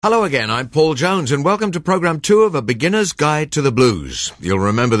Hello again, I'm Paul Jones, and welcome to Programme 2 of A Beginner's Guide to the Blues. You'll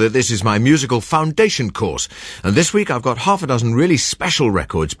remember that this is my musical foundation course, and this week I've got half a dozen really special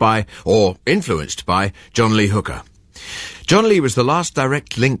records by, or influenced by, John Lee Hooker. John Lee was the last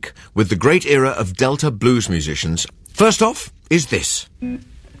direct link with the great era of Delta blues musicians. First off is this.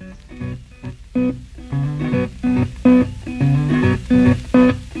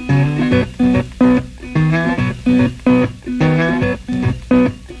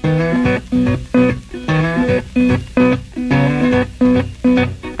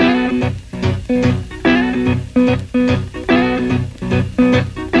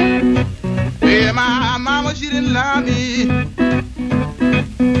 Well, my mama, she didn't lie me.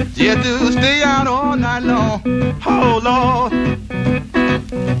 She had to stay out all night long. Oh, Lord.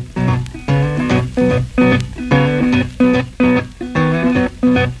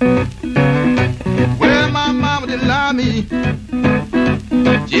 Well, my mama didn't lie me.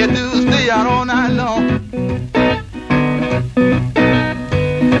 She had to stay out all night long.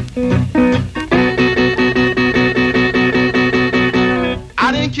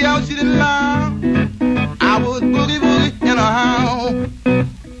 I didn't care if she didn't lie. I was boogie woogie in a house.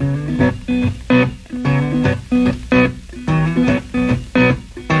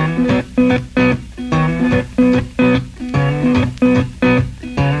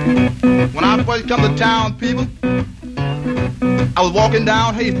 When I first come to town, people, I was walking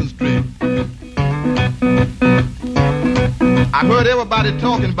down Hastings Street. I heard everybody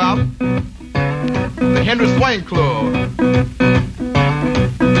talking about the Henry Swain Club.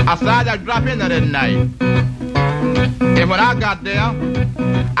 I decided I'd drop in there that night. And when I got there,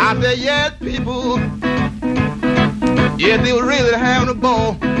 I said, yes, people, yes, they were really having a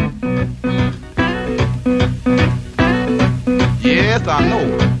ball. Yes, I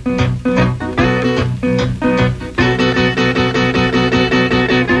know.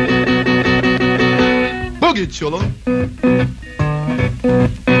 Boogie, children.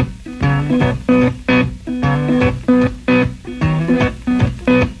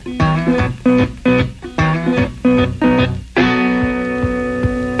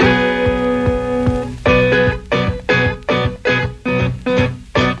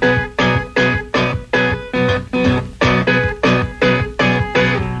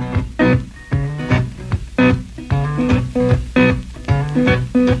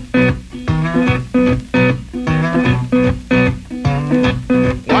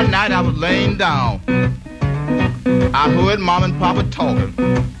 One night I was laying down. I heard Mom and Papa talking.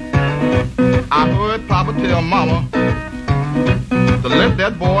 I heard Papa tell Mama to let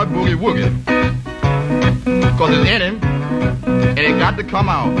that boy boogie woogie, 'cause it's in him and it got to come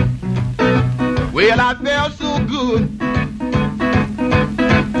out. Well, I felt so good,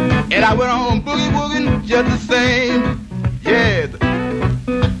 and I went on boogie wooging just the same. Yes.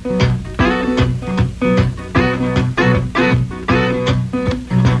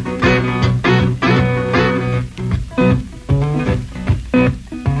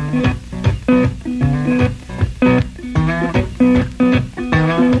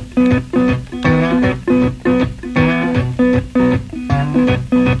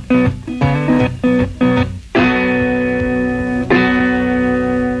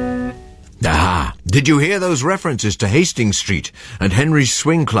 Did you hear those references to Hastings Street and Henry's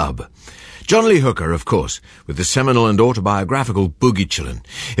Swing Club? John Lee Hooker, of course, with the seminal and autobiographical Boogie Chillin'.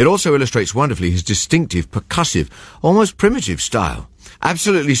 It also illustrates wonderfully his distinctive, percussive, almost primitive style.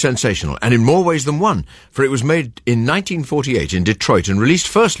 Absolutely sensational, and in more ways than one, for it was made in 1948 in Detroit and released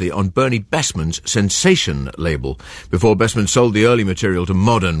firstly on Bernie Bessman's Sensation label, before Bessman sold the early material to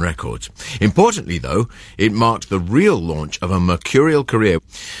Modern Records. Importantly, though, it marked the real launch of a mercurial career.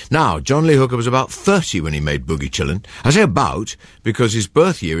 Now, John Lee Hooker was about 30 when he made Boogie Chillin'. I say about, because his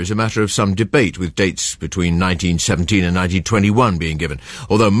birth year is a matter of some debate, with dates between 1917 and 1921 being given,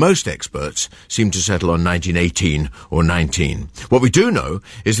 although most experts seem to settle on 1918 or 19. What we do know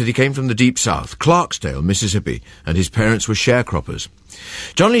is that he came from the Deep South, Clarksdale, Mississippi, and his parents were sharecroppers.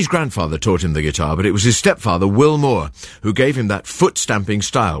 John Lee's grandfather taught him the guitar, but it was his stepfather, Will Moore, who gave him that foot-stamping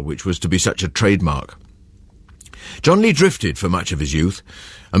style which was to be such a trademark. John Lee drifted for much of his youth.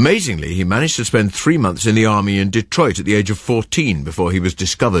 Amazingly, he managed to spend 3 months in the army in Detroit at the age of 14 before he was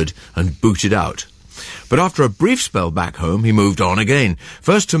discovered and booted out. But after a brief spell back home, he moved on again,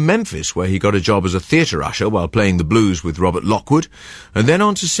 first to Memphis, where he got a job as a theatre usher while playing the blues with Robert Lockwood, and then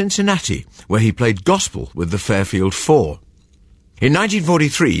on to Cincinnati, where he played gospel with the Fairfield Four. In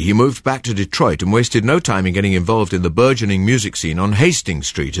 1943, he moved back to Detroit and wasted no time in getting involved in the burgeoning music scene on Hastings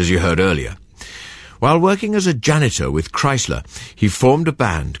Street, as you heard earlier. While working as a janitor with Chrysler, he formed a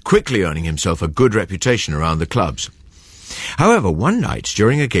band, quickly earning himself a good reputation around the clubs. However, one night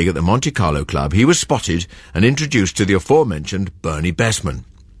during a gig at the Monte Carlo Club, he was spotted and introduced to the aforementioned Bernie Bessman.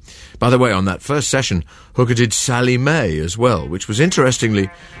 By the way, on that first session, Hooker did Sally Mae as well, which was interestingly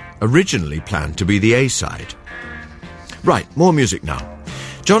originally planned to be the A-side. Right, more music now.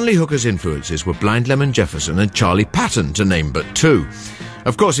 John Lee Hooker's influences were Blind Lemon Jefferson and Charlie Patton, to name but two.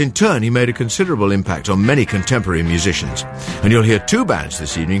 Of course, in turn, he made a considerable impact on many contemporary musicians. And you'll hear two bands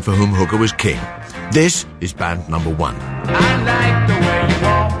this evening for whom Hooker was king. This is band number one. I like the way you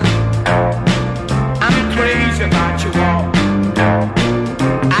walk. I'm crazy about your walk.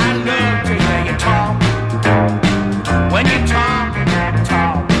 I love to hear you talk. When you talk that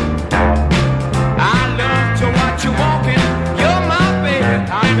talk, I love to watch you walking. You're my baby.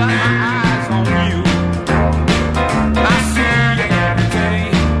 I got my eyes on you. I see you every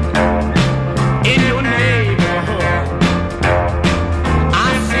day in your neighborhood. I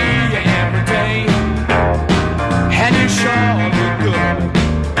see you every day, and you sure look good.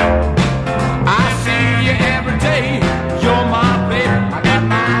 I see you every day. You're my baby. I got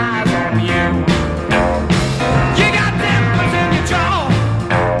my eyes on you. You got dimples in your jaw.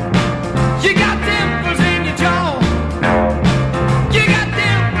 You got dimples in your jaw. You got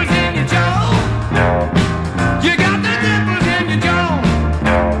dimples in your jaw. You got the dimples in your jaw.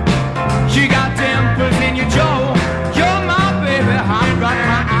 You got dimples in your jaw. You're my baby. I've got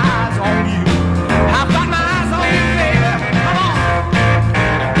my eyes on you. I've got my eyes on you, baby. Come on.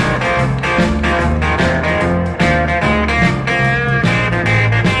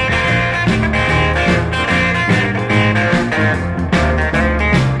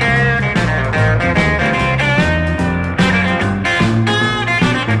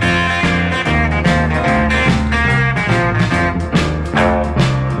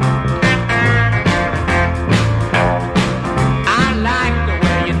 I like the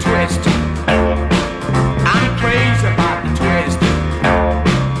way you twist. I'm crazy about the twist.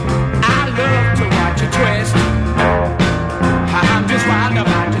 I love to watch you twist. I'm just wild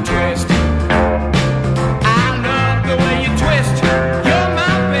about your twist. I love the way you twist. You're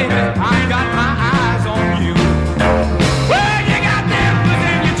my baby. I got my eyes on you. Well, you got dimples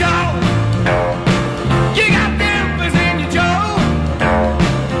in your jaw. You got dimples in your jaw.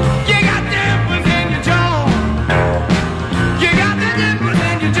 You got dimples in your jaw. You got the dimples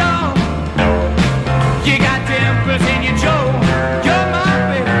in your jaw. You got dimples in your jaw. You're my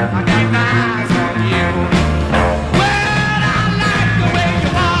baby. I got my eyes on you. Well, I like the way you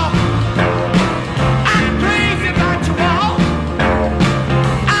walk. I'm crazy about your walk.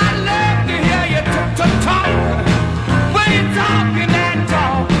 I love to hear you talk. When you're talking that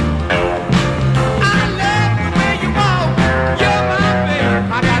talk. I love the way you walk. You're my baby.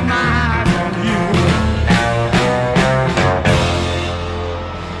 I got my eyes on you.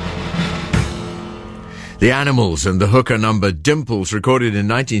 The Animals and the Hooker number Dimples, recorded in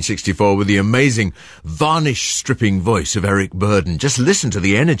 1964 with the amazing varnish-stripping voice of Eric Burdon. Just listen to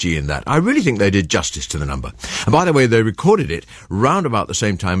the energy in that. I really think they did justice to the number. And by the way, they recorded it round about the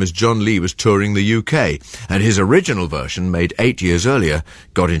same time as John Lee was touring the UK, and his original version, made 8 years earlier,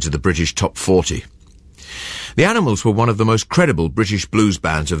 got into the British top 40. The Animals were one of the most credible British blues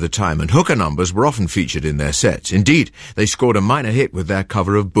bands of the time, and Hooker numbers were often featured in their sets. Indeed, they scored a minor hit with their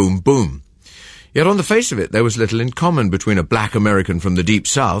cover of Boom Boom. Yet on the face of it, there was little in common between a black American from the Deep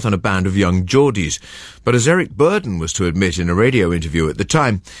South and a band of young Geordies. But as Eric Burdon was to admit in a radio interview at the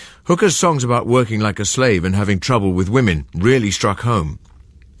time, Hooker's songs about working like a slave and having trouble with women really struck home.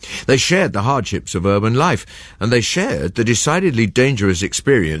 They shared the hardships of urban life, and they shared the decidedly dangerous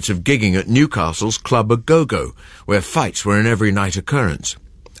experience of gigging at Newcastle's Club A Go-Go, where fights were an every night occurrence.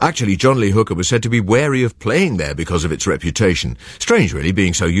 Actually, John Lee Hooker was said to be wary of playing there because of its reputation. Strange, really,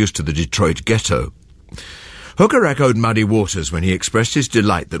 being so used to the Detroit ghetto. Hooker echoed Muddy Waters when he expressed his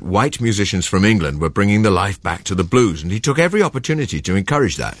delight that white musicians from England were bringing the life back to the blues, and he took every opportunity to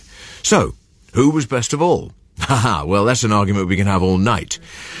encourage that. So, who was best of all? Haha, well, that's an argument we can have all night.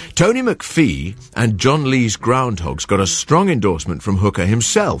 Tony McPhee and John Lee's Groundhogs got a strong endorsement from Hooker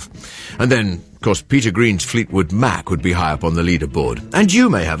himself. And then, of course, Peter Green's Fleetwood Mac would be high up on the leaderboard. And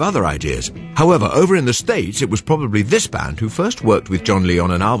you may have other ideas. However, over in the States, it was probably this band who first worked with John Lee on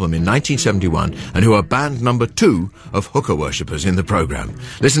an album in 1971 and who are band number 2 of Hooker worshippers in the program.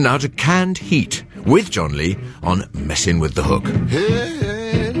 Listen now to Canned Heat with John Lee on Messin' with the Hook.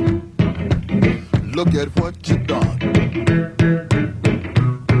 Hey, look at what you done.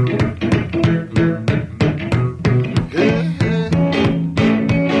 Hey,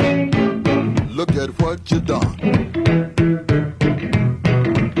 look at what you done.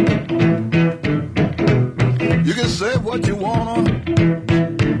 You can say what you wanna.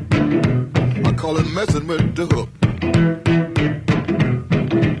 I call it messing with the hook.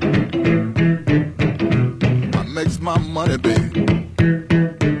 money, baby,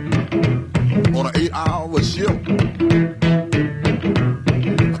 on an 8-hour shift.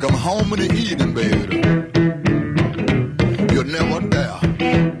 I come home in the evening, baby, you're never there.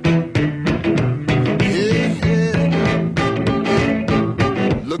 Hey, hey,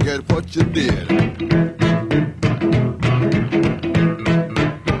 look at what you did.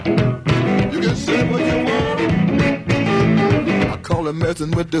 You can say what you want. I call it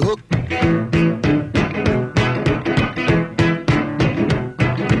messing with the hook.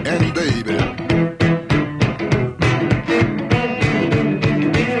 And baby,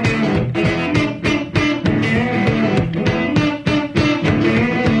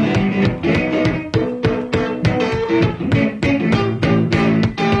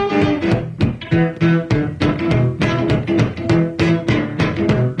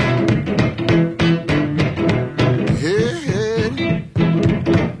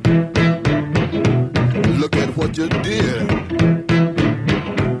 what you did.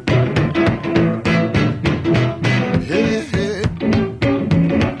 Hey, hey,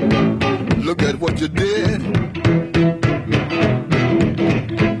 look at what you did.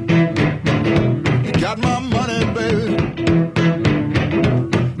 You got my money, baby.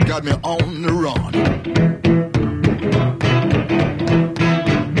 Got me on the run.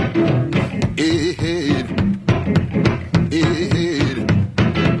 Hey, hey, hey, hey, hey.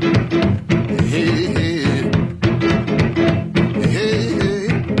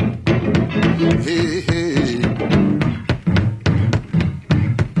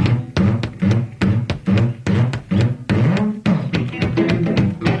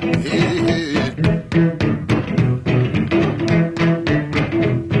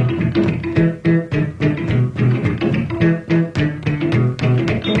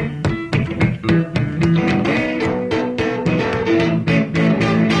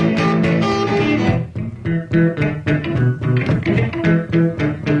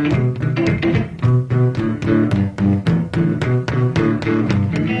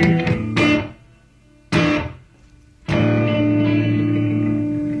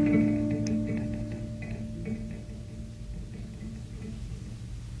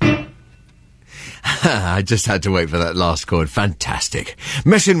 I just had to wait for that last chord. Fantastic.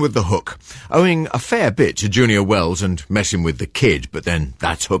 Messin' with the Hook. Owing a fair bit to Junior Wells and Messin' with the Kid, but then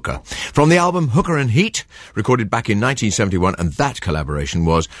that's Hooker. From the album Hooker and Heat, recorded back in 1971, and that collaboration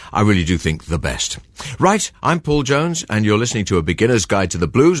was, I really do think, the best. Right, I'm Paul Jones, and you're listening to A Beginner's Guide to the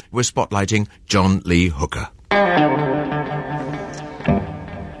Blues. We're spotlighting John Lee Hooker.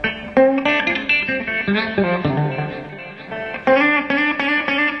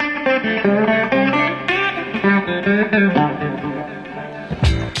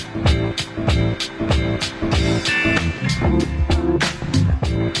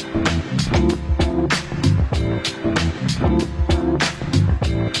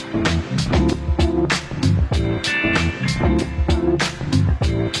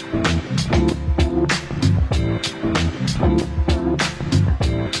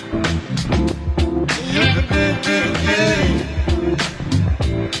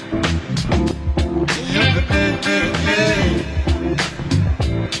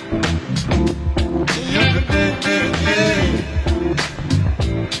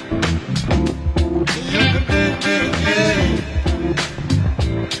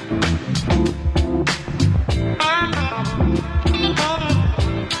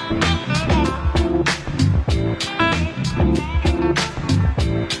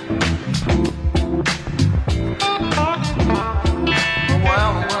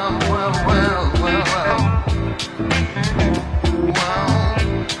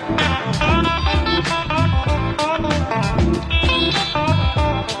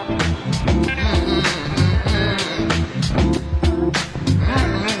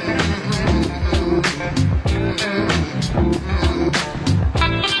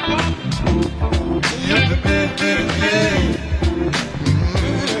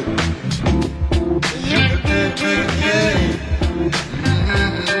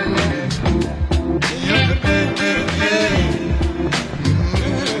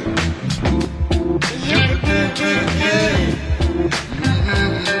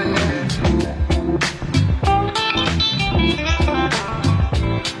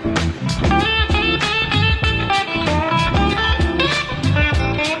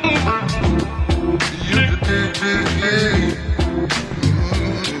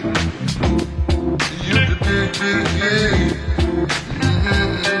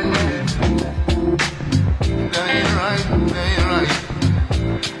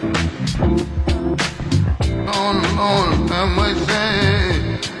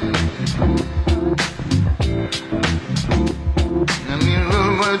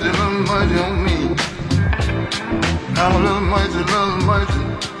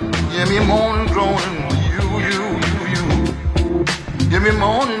 Give me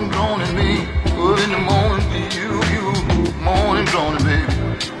morning, groaning me. Early in the morning to you, morning, groaning, baby.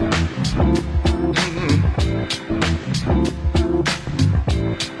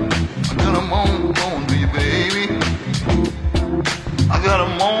 I got a moan to you, baby. I got a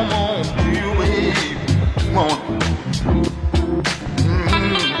moan to you, baby. Come on.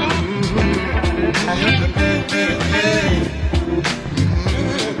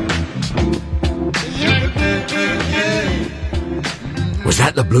 Was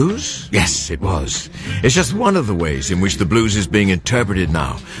that the blues? Yes, it was. It's just one of the ways in which the blues is being interpreted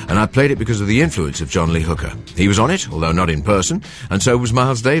now, and I played it because of the influence of John Lee Hooker. He was on it, although not in person, and so was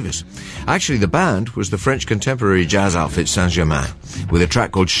Miles Davis. Actually, the band was the French contemporary jazz outfit Saint-Germain, with a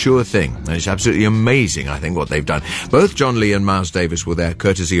track called Sure Thing, and it's absolutely amazing, I think, what they've done. Both John Lee and Miles Davis were there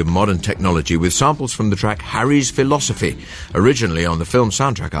courtesy of modern technology, with samples from the track Harry's Philosophy, originally on the film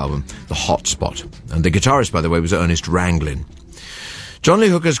soundtrack album The Hot Spot. And the guitarist, by the way, was Ernest Ranglin. John Lee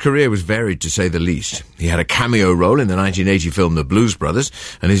Hooker's career was varied, to say the least. He had a cameo role in the 1980 film The Blues Brothers,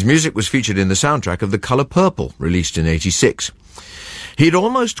 and his music was featured in the soundtrack of The Colour Purple, released in 86. He'd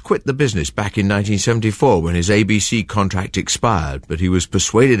almost quit the business back in 1974 when his ABC contract expired, but he was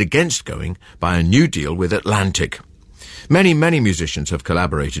persuaded against going by a new deal with Atlantic. Many musicians have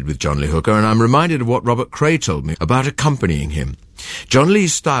collaborated with John Lee Hooker, and I'm reminded of what Robert Cray told me about accompanying him. John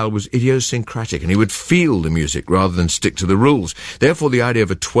Lee's style was idiosyncratic, and he would feel the music rather than stick to the rules. Therefore, the idea of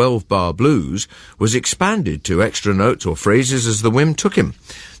a 12-bar blues was expanded to extra notes or phrases as the whim took him.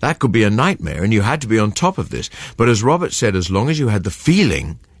 That could be a nightmare, and you had to be on top of this. But as Robert said, as long as you had the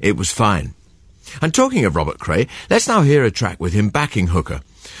feeling, it was fine. And talking of Robert Cray, let's now hear a track with him backing Hooker.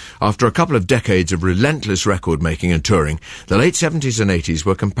 After a couple of decades of relentless record-making and touring, the late 70s and 80s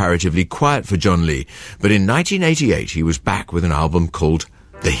were comparatively quiet for John Lee, but in 1988 he was back with an album called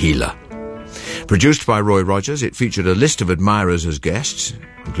The Healer. Produced by Roy Rogers, it featured a list of admirers as guests,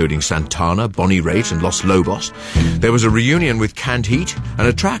 including Santana, Bonnie Raitt and Los Lobos. There was a reunion with Canned Heat, and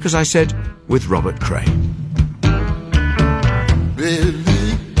a track, as I said, with Robert Cray.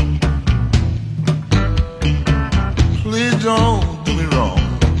 Baby, please don't do me wrong.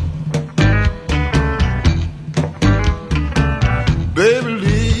 Baby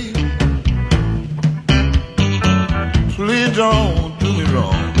Lee, please don't do me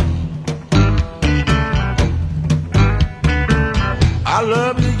wrong. I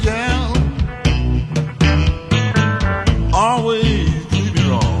love you, gal, always keep me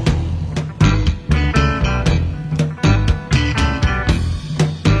wrong.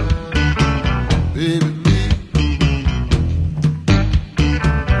 Baby Lee,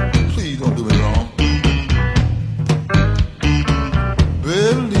 please don't do me wrong.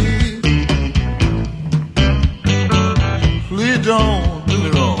 Please don't do me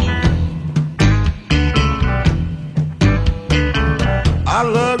wrong. I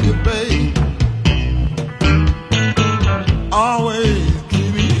love you, babe. Always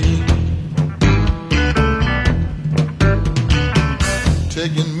keep me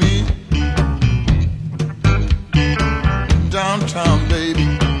taking me downtown, baby.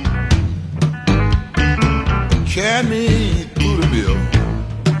 Carry me through the bill.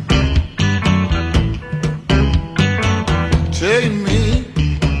 Take me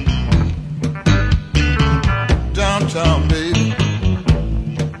downtown, baby.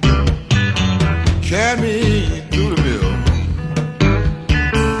 Carry me through the mill.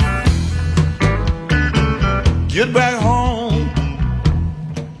 Get back home.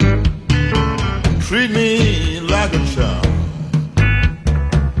 Treat me like a child.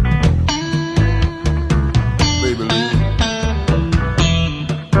 Baby Lee.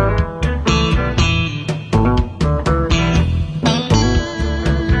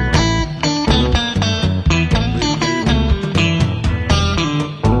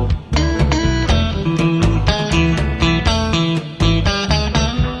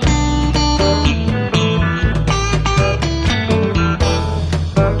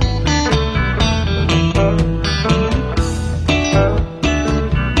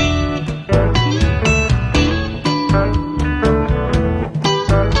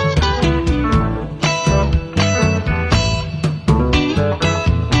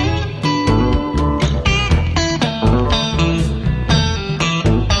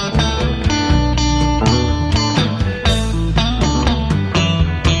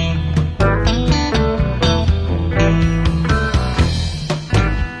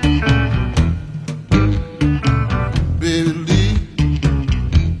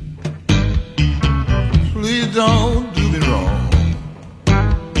 Don't do me wrong,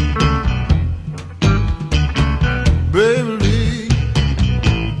 baby Lee.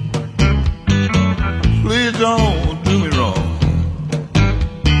 Please don't do me wrong.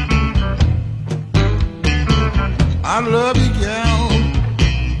 love you, gal.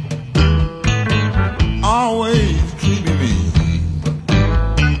 Always keeping me.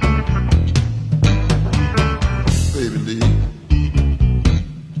 Baby Lee,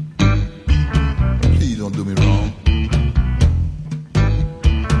 please don't do me wrong.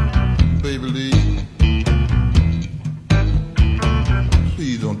 Baby Lee,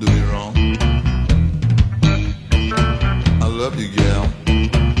 please don't do me wrong. I love you, gal.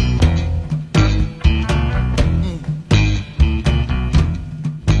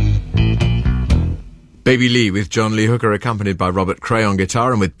 Baby Lee with John Lee Hooker, accompanied by Robert Cray on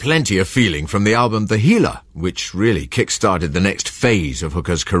guitar and with plenty of feeling from the album The Healer, which really kick-started the next phase of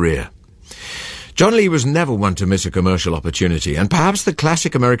Hooker's career. John Lee was never one to miss a commercial opportunity, and perhaps the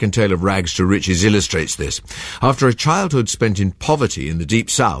classic American tale of rags to riches illustrates this. After a childhood spent in poverty in the Deep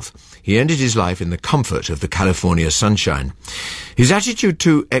South, he ended his life in the comfort of the California sunshine. His attitude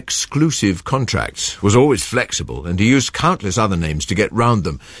to exclusive contracts was always flexible, and he used countless other names to get round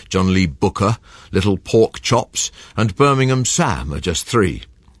them. John Lee Booker, Little Pork Chops, and Birmingham Sam are just three.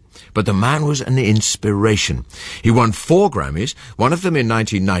 But the man was an inspiration. He won 4 Grammys. One of them in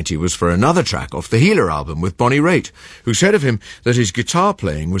 1990 was for another track off the Healer album with Bonnie Raitt, who said of him that his guitar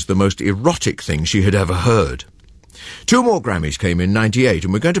playing was the most erotic thing she had ever heard. 2 more Grammys came in 98,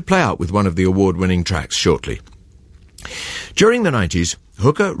 and we're going to play out with one of the award-winning tracks shortly. During the 90s,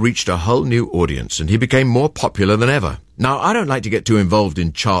 Hooker reached a whole new audience, and he became more popular than ever. Now, I don't like to get too involved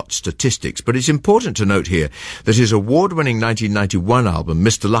in chart statistics, but it's important to note here that his award-winning 1991 album,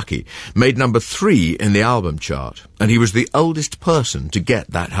 Mr. Lucky, made number 3 in the album chart, and he was the oldest person to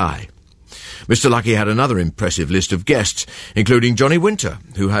get that high. Mr. Lucky had another impressive list of guests, including Johnny Winter,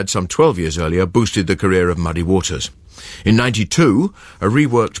 who had some 12 years earlier boosted the career of Muddy Waters. In 92, a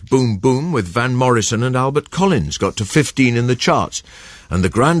reworked Boom Boom with Van Morrison and Albert Collins got to 15 in the charts, and the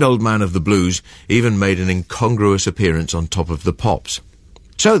grand old man of the blues even made an incongruous appearance on Top of the Pops.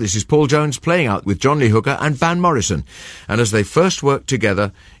 So this is Paul Jones playing out with John Lee Hooker and Van Morrison, and as they first worked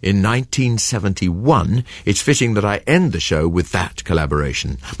together in 1971, it's fitting that I end the show with that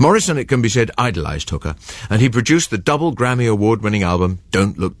collaboration. Morrison, it can be said, idolised Hooker, and he produced the double Grammy award-winning album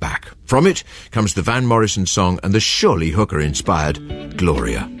Don't Look Back. From it comes the Van Morrison song and the surely Hooker-inspired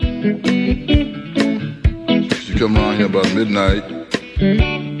Gloria. She come around here about midnight.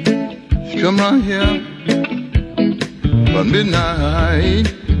 She come around here about midnight,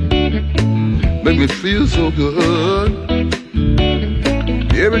 make me feel so good.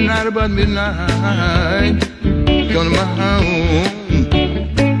 Every night about midnight, come to my home,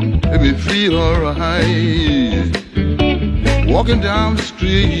 make me feel alright. Walking down the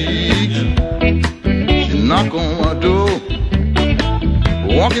street, she knock on my door.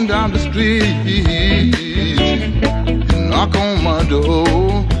 Walking down the street, she knock on my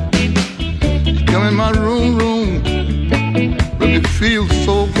door. She come in my room, make me feel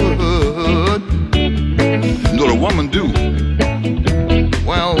so good. You know what a woman do?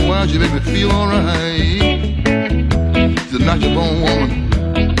 Well, she make me feel alright. She's a natural born woman,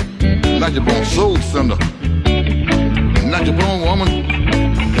 natural born soul sender, natural born woman,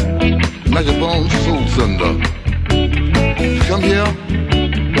 natural born soul sender. Come here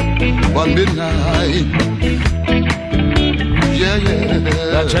about midnight. Yeah.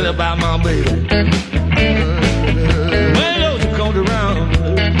 I'll tell you about my baby. Around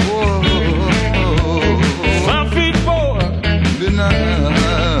 5 feet 4 midnight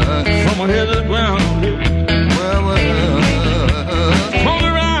from my head to the ground. Come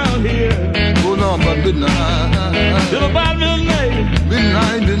around here, going on about midnight till about midnight.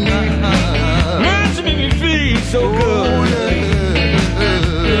 Midnight. Man, she make me feel so good.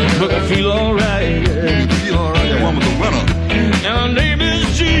 Look, I feel alright. You feel alright. That woman's a winner. And her name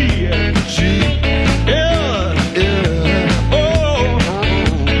is G. Yeah.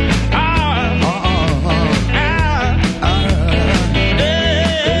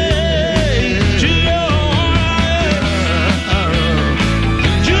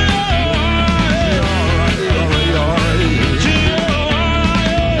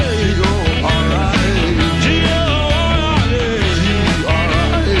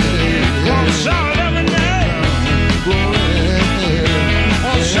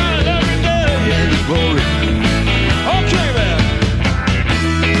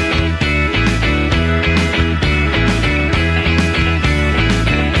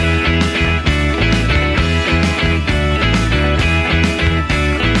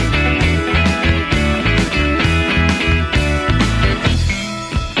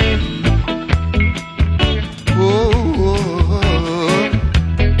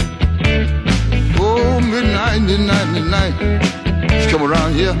 Midnight. She come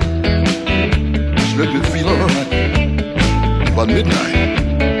around here, she make me feel alright. about midnight,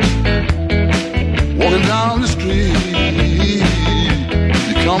 walking down the street.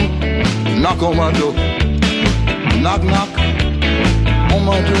 You come, knock on my door, knock, knock on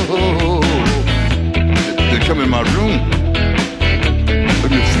my door. They come in my room,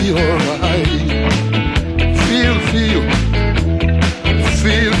 let me feel alright. Feel, feel,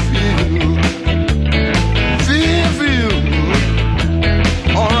 feel, feel, feel, feel.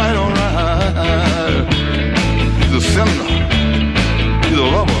 Alright, alright. He's a sinner, he's a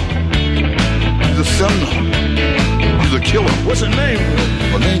lover, he's a sinner, he's a killer. What's her name?